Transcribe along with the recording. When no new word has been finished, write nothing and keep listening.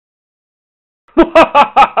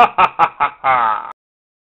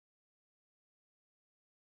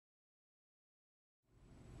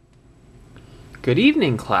Good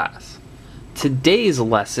evening, class. Today's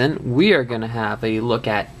lesson, we are going to have a look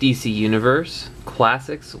at DC Universe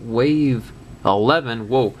Classics Wave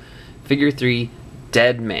 11, Figure 3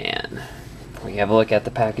 Deadman. We have a look at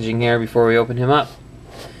the packaging here before we open him up.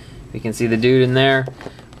 We can see the dude in there.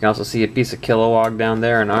 We can also see a piece of Kilowog down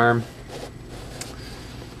there, an arm.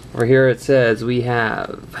 Over here it says we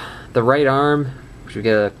have the right arm, which we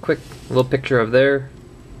get a quick little picture of there.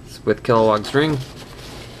 It's with Kilowog's ring.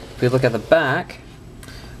 If we look at the back,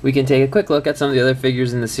 we can take a quick look at some of the other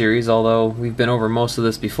figures in the series, although we've been over most of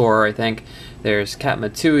this before, I think. There's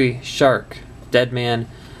Katmatui, Shark, Deadman,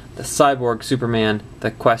 the Cyborg Superman,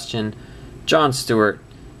 the Question, John Stewart,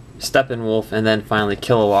 Steppenwolf, and then finally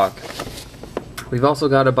Kilowog. We've also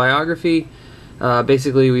got a biography.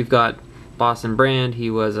 Basically, we've got Boston Brand. He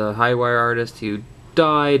was a high-wire artist who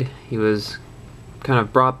died. He was kind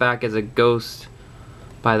of brought back as a ghost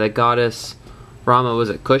by the goddess Rama, was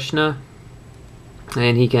it Kushna?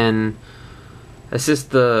 And he can assist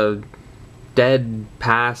the dead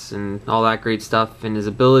past and all that great stuff. And his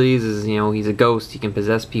abilities is, you know, he's a ghost. He can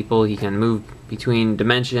possess people. He can move between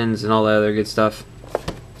dimensions and all that other good stuff.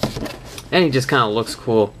 And he just kind of looks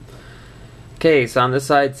cool. Okay, so on this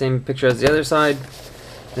side, same picture as the other side.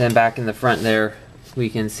 And then back in the front there, we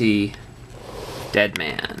can see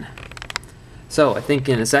Deadman. So I think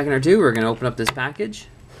in a second or two, we're going to open up this package,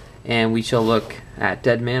 and we shall look at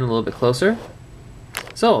Deadman a little bit closer.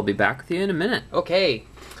 So I'll be back with you in a minute. Okay,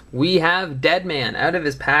 we have Deadman out of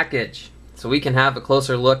his package, so we can have a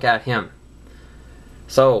closer look at him.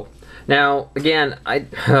 So now, again,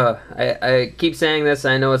 I keep saying this.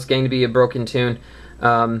 I know it's going to be a broken tune.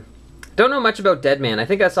 Don't know much about Deadman. I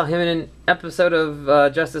think I saw him in an episode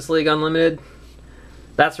of Justice League Unlimited.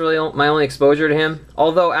 That's really my only exposure to him.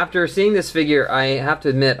 Although after seeing this figure, I have to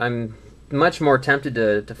admit I'm much more tempted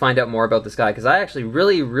to find out more about this guy, because I actually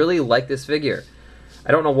really like this figure.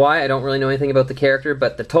 I don't know why. I don't really know anything about the character,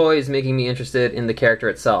 but the toy is making me interested in the character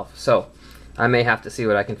itself. So I may have to see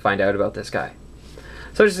what I can find out about this guy.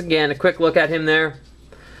 So just again, a quick look at him there.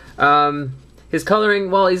 His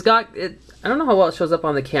coloring, well, he's got it. I don't know how well it shows up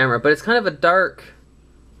on the camera, but it's kind of a dark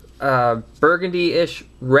burgundy-ish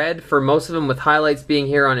red for most of them, with highlights being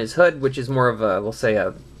here on his hood, which is more of a, we'll say,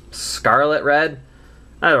 a scarlet red.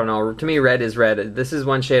 I don't know. To me, red is red. This is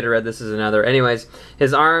one shade of red. This is another. Anyways,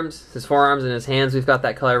 his arms, his forearms, and his hands, we've got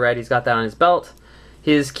that color red. He's got that on his belt.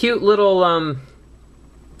 His cute little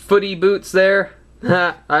footy boots there.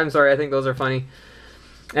 I'm sorry. I think those are funny.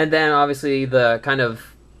 And then, obviously, the kind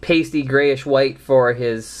of pasty grayish white for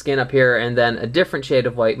his skin up here, and then a different shade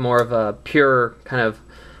of white, more of a pure kind of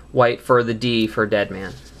white for the D for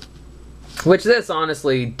Deadman. Which this,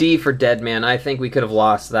 honestly, D for Deadman, I think we could have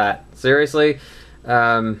lost that. Seriously.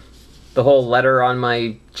 The whole letter on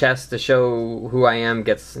my chest to show who I am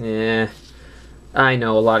gets, I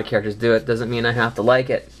know a lot of characters do it, doesn't mean I have to like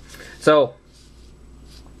it. So,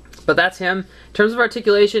 but that's him. In terms of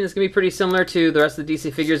articulation, it's going to be pretty similar to the rest of the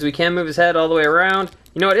DC figures. We can move his head all the way around.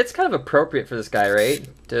 You know what, it's kind of appropriate for this guy, right?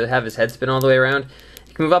 To have his head spin all the way around.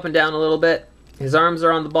 He can move up and down a little bit. His arms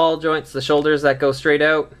are on the ball joints, the shoulders that go straight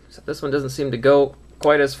out. So this one doesn't seem to go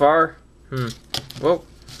quite as far. Whoa.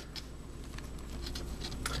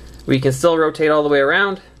 We can still rotate all the way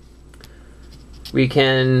around. We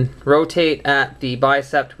can rotate at the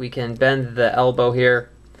bicep. We can bend the elbow here,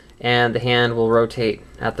 and the hand will rotate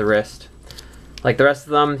at the wrist. Like the rest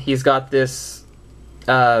of them, he's got this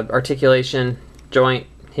articulation joint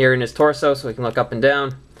here in his torso, so we can look up and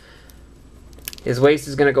down. His waist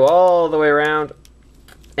is going to go all the way around,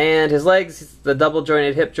 and his legs, the double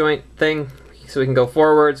jointed hip joint thing, so we can go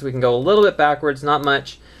forwards. We can go a little bit backwards, not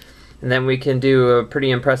much. And then we can do a pretty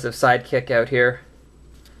impressive side kick out here.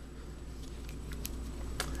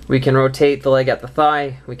 We can rotate the leg at the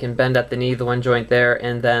thigh. We can bend at the knee, the one joint there.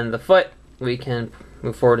 And then the foot, we can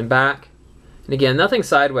move forward and back. And again, nothing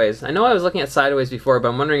sideways. I know I was looking at sideways before, but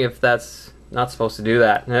I'm wondering if that's not supposed to do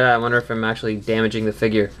that. I wonder if I'm actually damaging the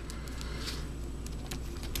figure.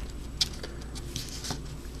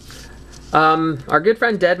 Our good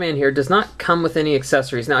friend Deadman here does not come with any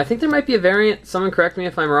accessories. Now, I think there might be a variant, someone correct me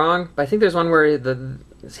if I'm wrong, but I think there's one where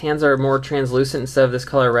his hands are more translucent instead of this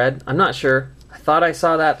color red. I'm not sure. I thought I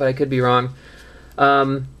saw that, but I could be wrong.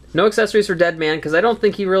 No accessories for Deadman, because I don't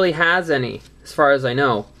think he really has any, as far as I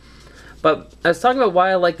know. But I was talking about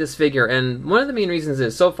why I like this figure, and one of the main reasons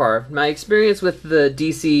is, so far, my experience with the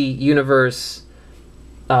DC Universe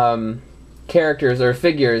characters or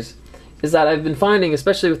figures is that I've been finding,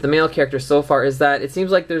 especially with the male characters so far, is that it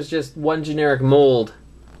seems like there's just one generic mold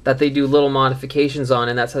that they do little modifications on,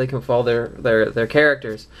 and that's how they can follow their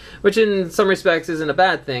characters. Which in some respects isn't a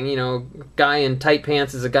bad thing. You know, guy in tight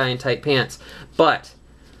pants is a guy in tight pants. But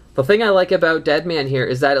the thing I like about Deadman here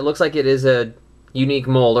is that it looks like it is a unique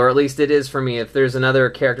mold, or at least it is for me. If there's another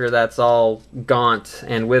character that's all gaunt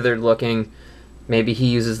and withered looking, maybe he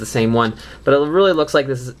uses the same one. But it really looks like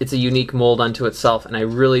it's a unique mold unto itself, and I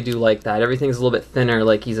really do like that. Everything's a little bit thinner,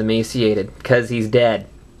 like he's emaciated, because he's dead.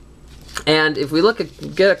 And if we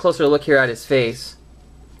get a closer look here at his face,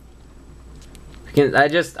 I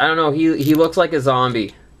don't know, he looks like a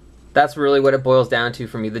zombie. That's really what it boils down to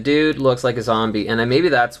for me. The dude looks like a zombie, and maybe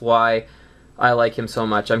that's why I like him so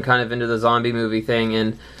much. I'm kind of into the zombie movie thing,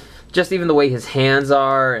 and just even the way his hands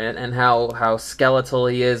are, and how skeletal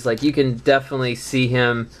he is. Like, you can definitely see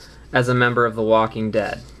him as a member of The Walking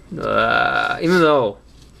Dead. Even though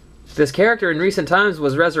this character in recent times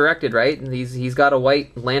was resurrected, right? And he's got a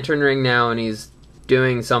white lantern ring now, and he's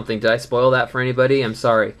doing something. Did I spoil that for anybody? I'm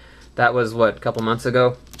sorry. That was, what, a couple months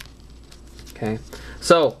ago? Okay.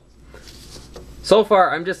 So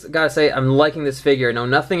far, I'm just gotta say, I'm liking this figure. Know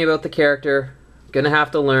nothing about the character. Gonna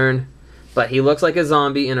have to learn. But he looks like a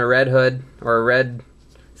zombie in a red hood, or a red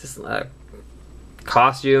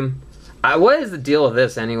costume. What is the deal with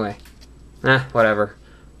this, anyway? Whatever.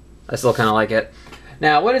 I still kind of like it.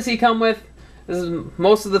 Now, what does he come with? This is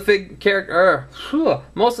most of the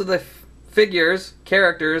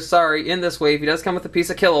characters, sorry, in this wave. He does come with a piece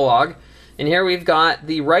of Kilowog. And here we've got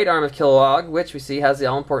the right arm of Kilowog, which we see has the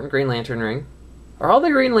all-important Green Lantern ring. Are all the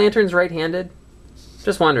Green Lanterns right-handed?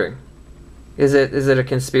 Just wondering. Is it a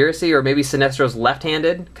conspiracy, or maybe Sinestro's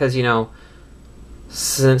left-handed? Because, you know,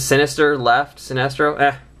 Sinister, left,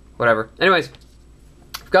 Sinestro, whatever. Anyways,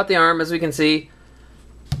 we've got the arm, as we can see.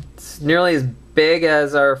 It's nearly as big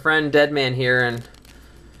as our friend Deadman here, and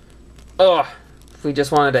if we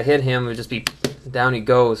just wanted to hit him, it would just be down he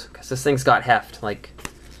goes, because this thing's got heft. Like,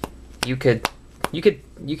 you could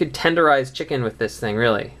tenderize chicken with this thing,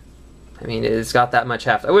 really. I mean, it's got that much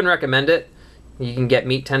heft. I wouldn't recommend it. You can get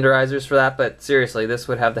meat tenderizers for that, but seriously, this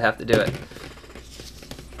would have the heft to do it.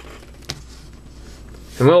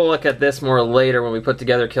 And we'll look at this more later when we put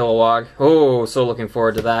together Kilowog. Oh, so looking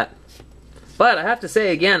forward to that. But I have to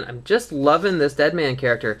say again, I'm just loving this Deadman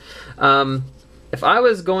character. If I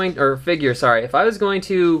was going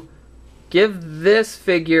to give this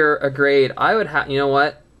figure a grade, I would have, you know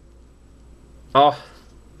what? Oh.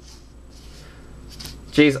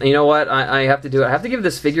 Jeez, you know what? I have to do it. I have to give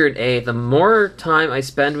this figure an A. The more time I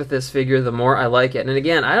spend with this figure, the more I like it. And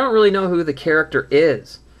again, I don't really know who the character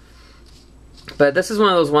is. But this is one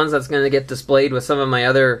of those ones that's going to get displayed with some of my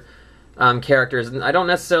other characters. And I don't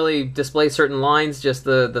necessarily display certain lines, just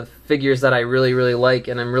the figures that I really, really like.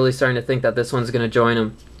 And I'm really starting to think that this one's going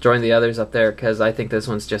to join the others up there, because I think this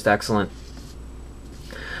one's just excellent.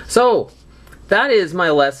 So, that is my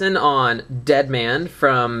lesson on Deadman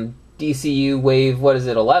from DCU Wave,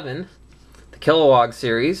 11? The Kilowog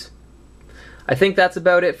series. I think that's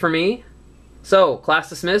about it for me. So, class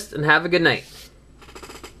dismissed, and have a good night.